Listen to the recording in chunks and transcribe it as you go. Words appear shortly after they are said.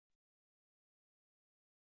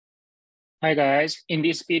Hi guys, in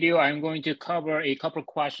this video, I'm going to cover a couple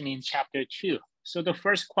questions in chapter 2. So the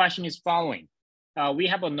first question is following. We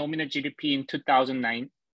have a nominal GDP in 2009,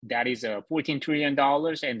 that is $14 trillion,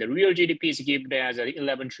 and the real GDP is given as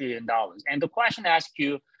 $11 trillion. And the question asks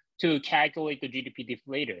you to calculate the GDP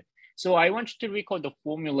deflator. So I want you to recall the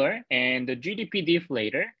formula, and the GDP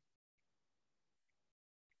deflator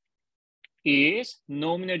is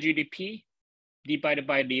nominal GDP divided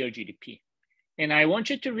by real GDP. And I want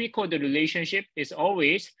you to recall the relationship is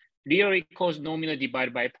always real equals nominal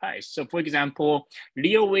divided by price. So for example,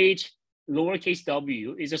 real wage, lowercase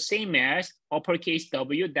w is the same as uppercase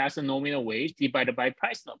W, that's the nominal wage divided by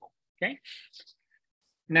price level, okay?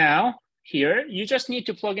 Now, here, you just need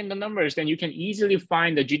to plug in the numbers, then you can easily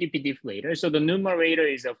find the GDP deflator. So the numerator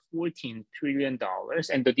is $14 trillion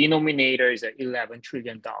and the denominator is $11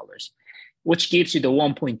 trillion, which gives you the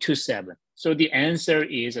 1.27. So the answer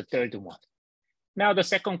is a third one. Now, the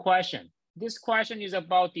second question. This question is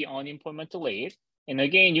about the unemployment rate. And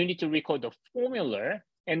again, you need to recall the formula.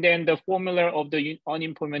 And then the formula of the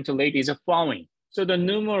unemployment rate is the following. So the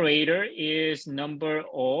numerator is number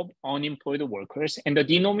of unemployed workers. And the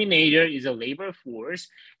denominator is a labor force.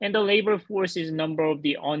 And the labor force is number of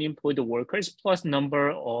the unemployed workers plus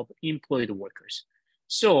number of employed workers.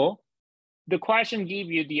 So the question gives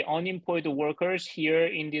you the unemployed workers here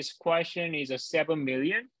in this question is 7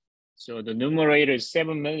 million. So the numerator is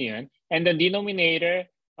 7 million, and the denominator,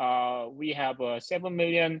 we have 7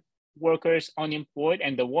 million workers unemployed,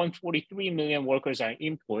 and the 143 million workers are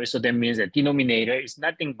employed. So that means the denominator is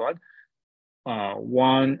nothing but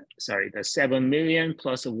the 7 million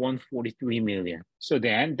plus 143 million. So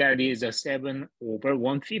then that is a 7 over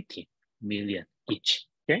 150 million each.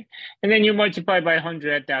 Okay, and then you multiply by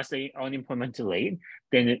 100. That's the unemployment rate.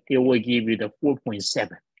 Then it will give you the 4.7.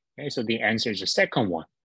 Okay, so the answer is the second one.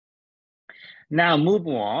 Now move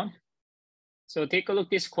on. So take a look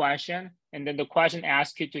at this question, and then the question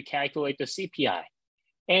asks you to calculate the CPI.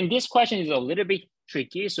 And this question is a little bit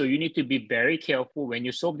tricky, so you need to be very careful when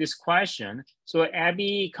you solve this question. So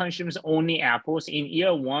Abby consumes only apples. In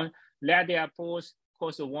year one, red apples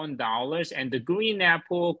cost $1, and the green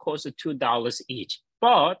apple costs $2 each.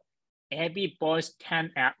 But Abby buys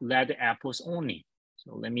 10 red apples only.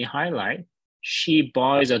 So let me highlight. She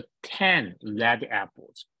buys 10 red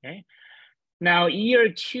apples, okay? Now,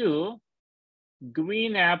 year two,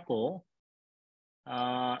 green apple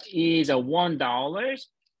is $1,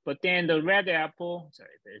 but then the red apple,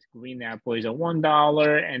 this green apple is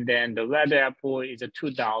 $1, and then the red apple is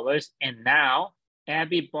 $2, and now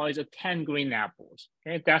Abby buys 10 green apples.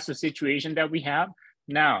 Okay, that's the situation that we have.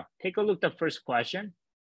 Now, take a look at the first question.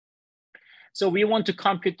 So we want to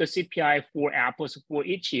compute the CPI for apples for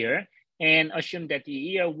each year and assume that the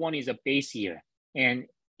year one is a base year, and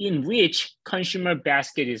in which consumer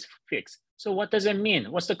basket is fixed. So what does it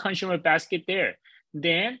mean? What's the consumer basket there?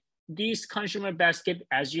 Then this consumer basket,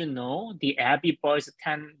 as you know, the Abby buys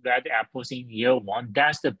 10 red apples in year one.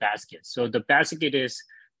 That's the basket. So the basket is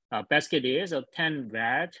 10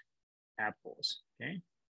 red apples. Okay.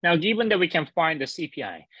 Now, given that we can find the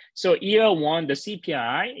CPI, so year one, the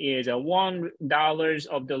CPI is $1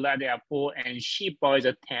 of the red apple, and she buys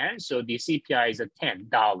 10. So the CPI is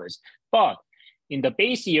 $10. But in the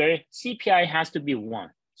base year, CPI has to be 1.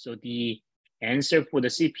 So the answer for the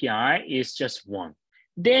CPI is just 1.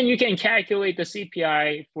 Then you can calculate the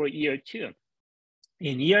CPI for year two.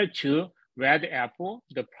 In year two, red apple,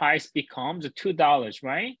 the price becomes $2,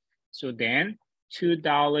 right? So then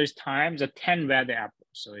 $2 times 10 red apples.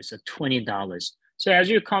 So it's $20. So as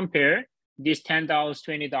you compare this $10,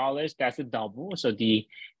 $20, that's a double. So the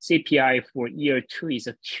CPI for year two is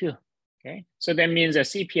 2. Okay, so that means the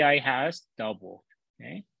CPI has doubled.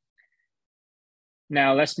 Okay.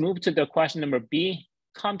 Now let's move to the question number B.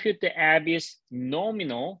 Compute the Abby's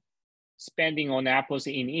nominal spending on apples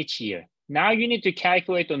in each year. Now you need to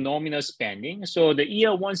calculate the nominal spending. So the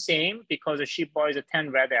year one same, because she buys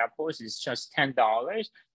 10 red apples, is just $10.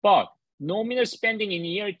 But nominal spending in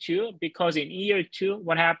year two, because in year two,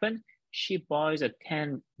 what happened? She buys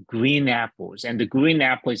 10 green apples, and the green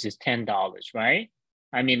apples is $10, right?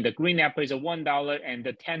 I mean, the green apple is $1, and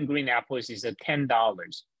the 10 green apples is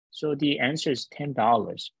 $10. So the answer is $10,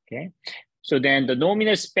 okay? So then the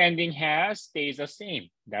nominal spending stays the same.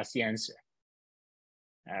 That's the answer.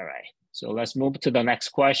 All right, so let's move to the next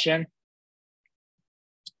question.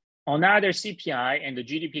 Another CPI and the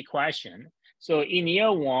GDP question. So in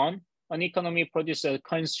year one, an economy produces and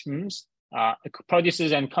consumes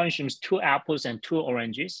 2 apples and 2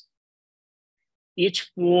 oranges,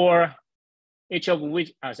 each of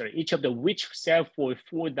which sell for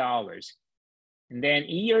 $4. And then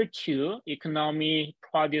year 2, economy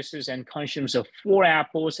produces and consumes 4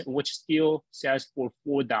 apples, which still sells for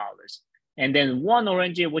 $4. And then 1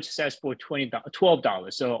 orange, which sells for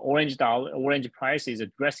 $12. So orange price is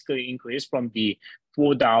drastically increased from the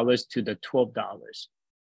 $4 to the $12.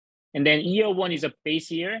 And then year 1 is a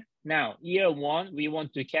base year. Now, year 1, we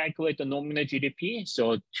want to calculate the nominal GDP.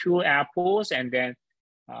 So 2 apples, and then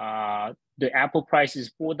the apple price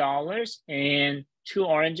is $4, and 2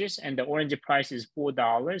 oranges, and the orange price is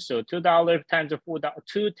 $4. So $2 times $4,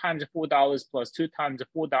 2 times $4 plus 2 times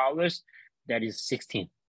 $4, that is 16.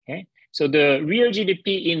 Okay. So the real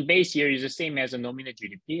GDP in base year is the same as the nominal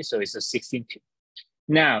GDP. So it's a 16.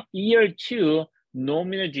 Now, year 2,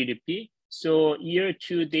 nominal GDP. So year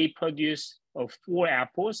 2, they produce 4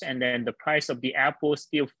 apples, and then the price of the apple is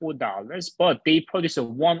still $4, but they produce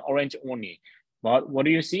 1 orange only. But what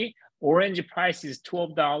do you see? Orange price is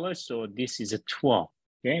 $12, so this is a 12,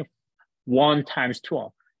 okay? 1 times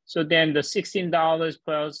 12. So then the $16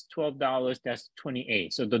 plus $12, that's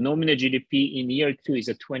 28. So the nominal GDP in year 2 is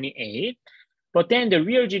a 28. But then the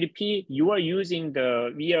real GDP, you are using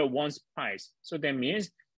the year 1's price. So that means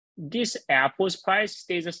this apple's price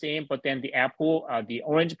stays the same, but then the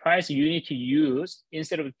orange price, you need to use,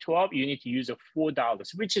 instead of 12, you need to use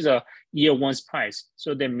 $4, which is a year 1's price.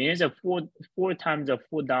 So that means 4 times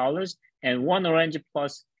 $4, and 1 orange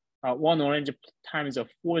plus 1 orange times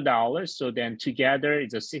 $4. So then together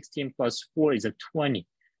is a 16 plus 4 is a 20.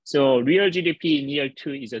 So real GDP in year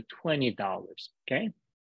 2 is a $20. Okay.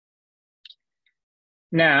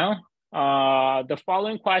 Now, the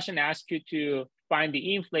following question asks you to find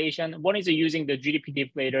the inflation. One is using the GDP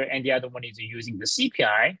deflator, and the other one is using the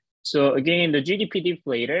CPI. So again, the GDP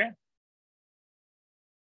deflator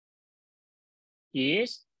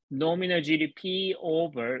is nominal GDP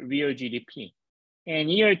over real GDP.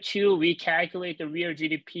 And year 2, we calculate the real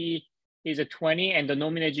GDP is a 20, and the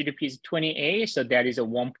nominal GDP is 28, so that is a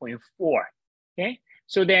 1.4. Okay,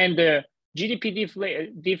 so then the GDP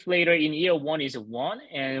deflator in year 1 is 1,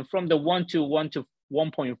 and from the 1 to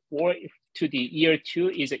 1.4 to the year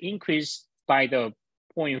 2 is an increase by the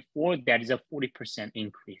 0.4, that is a 40%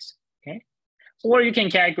 increase. Okay, or you can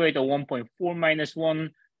calculate the 1.4 minus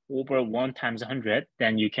 1 over 1 times 100,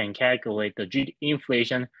 then you can calculate the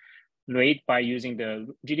inflation rate by using the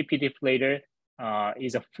GDP deflator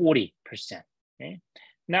is a 40%. Okay,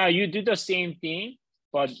 now you do the same thing,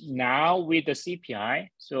 but now with the CPI.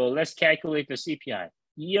 So let's calculate the CPI.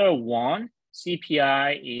 Year 1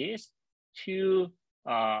 CPI is 2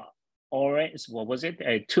 orange. What was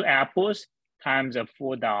it? 2 apples times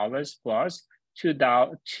 $4 plus 2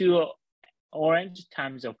 orange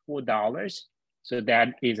times $4. So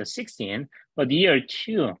that is a 16. But year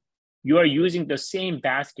 2, you are using the same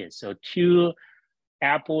basket. So 2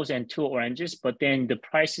 apples and 2 oranges, but then the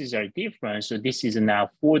prices are different. So this is now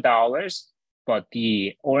 $4, but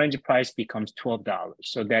the orange price becomes $12.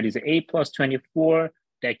 So that is 8 plus 24,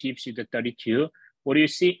 that gives you the 32. What do you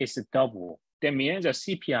see? It's a double. That means the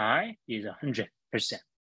CPI is 100%.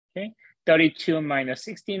 Okay, 32 minus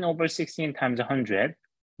 16 over 16 times 100,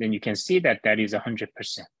 then you can see that that is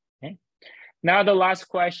 100%. Okay, now the last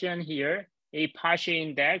question here, a partial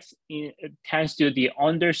index tends to the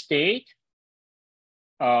understate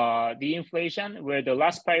the inflation, where the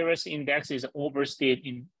last price index is overstate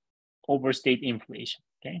inflation.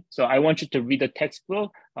 Okay, so I want you to read the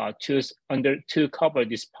textbook to cover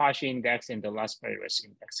this partial index and the last price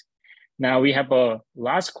index. Now we have a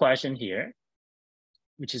last question here,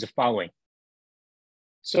 which is the following.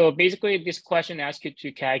 So basically, this question asks you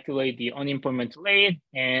to calculate the unemployment rate,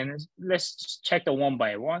 and let's check the one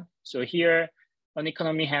by one. So here, an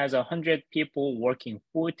economy has 100 people working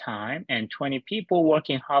full-time and 20 people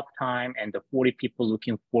working half-time, and the 40 people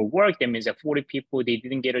looking for work. That means that 40 people, they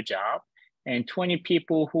didn't get a job, and 20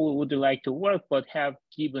 people who would like to work but have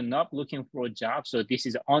given up looking for a job. So this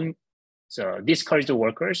is discouraged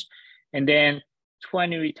workers. And then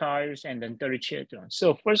 20 retires, and then 30 children.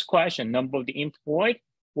 So first question, number of the employed,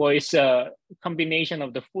 well, it's a combination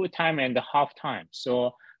of the full-time and the half-time.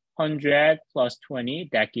 So 100 plus 20,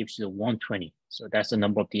 that gives you 120. So that's the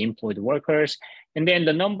number of the employed workers. And then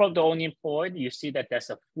the number of the unemployed, you see that that's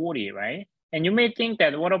a 40, right? And you may think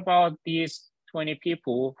that, what about these 20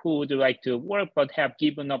 people who would like to work but have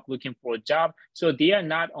given up looking for a job? So they are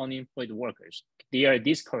not unemployed workers. They are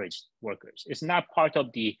discouraged workers. It's not part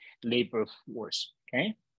of the labor force,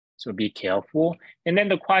 okay? So be careful. And then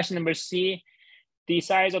the question number C, the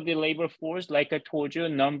size of the labor force, like I told you,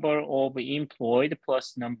 number of employed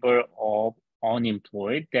plus number of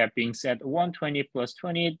unemployed. That being said, 120 plus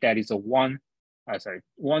 20, that is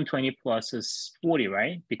 120 plus is 40,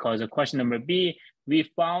 right? Because the question number B, we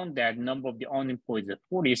found that number of the unemployed is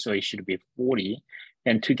 40, so it should be 40.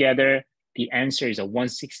 And together, the answer is a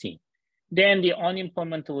 160. Then the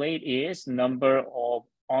unemployment rate is number of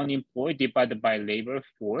unemployed divided by labor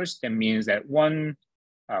force. That means that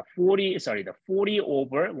 40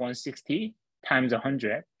 over 160 times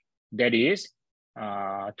 100, that is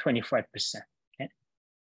 25%. Okay.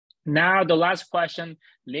 Now the last question,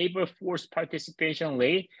 labor force participation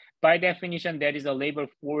rate. By definition, that is a labor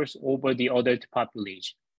force over the adult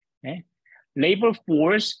population. Okay. Labor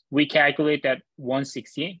force, we calculate at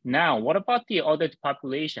 160. Now, what about the adult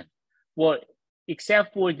population? Well,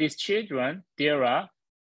 except for these children, there are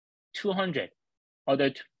 200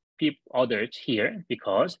 adults here,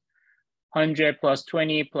 because 100 plus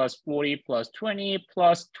 20 plus 40 plus 20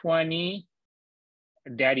 plus 20,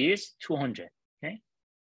 that is 200, okay?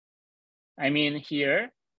 I mean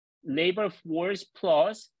here, labor force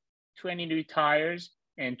plus 20 retires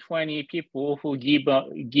and 20 people who give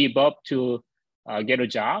up to get a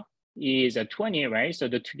job is a 20, right? So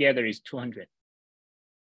the together is 200.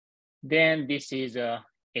 Then this is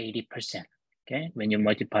 80%, okay? When you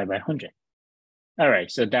multiply by 100. All right,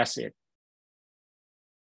 so that's it.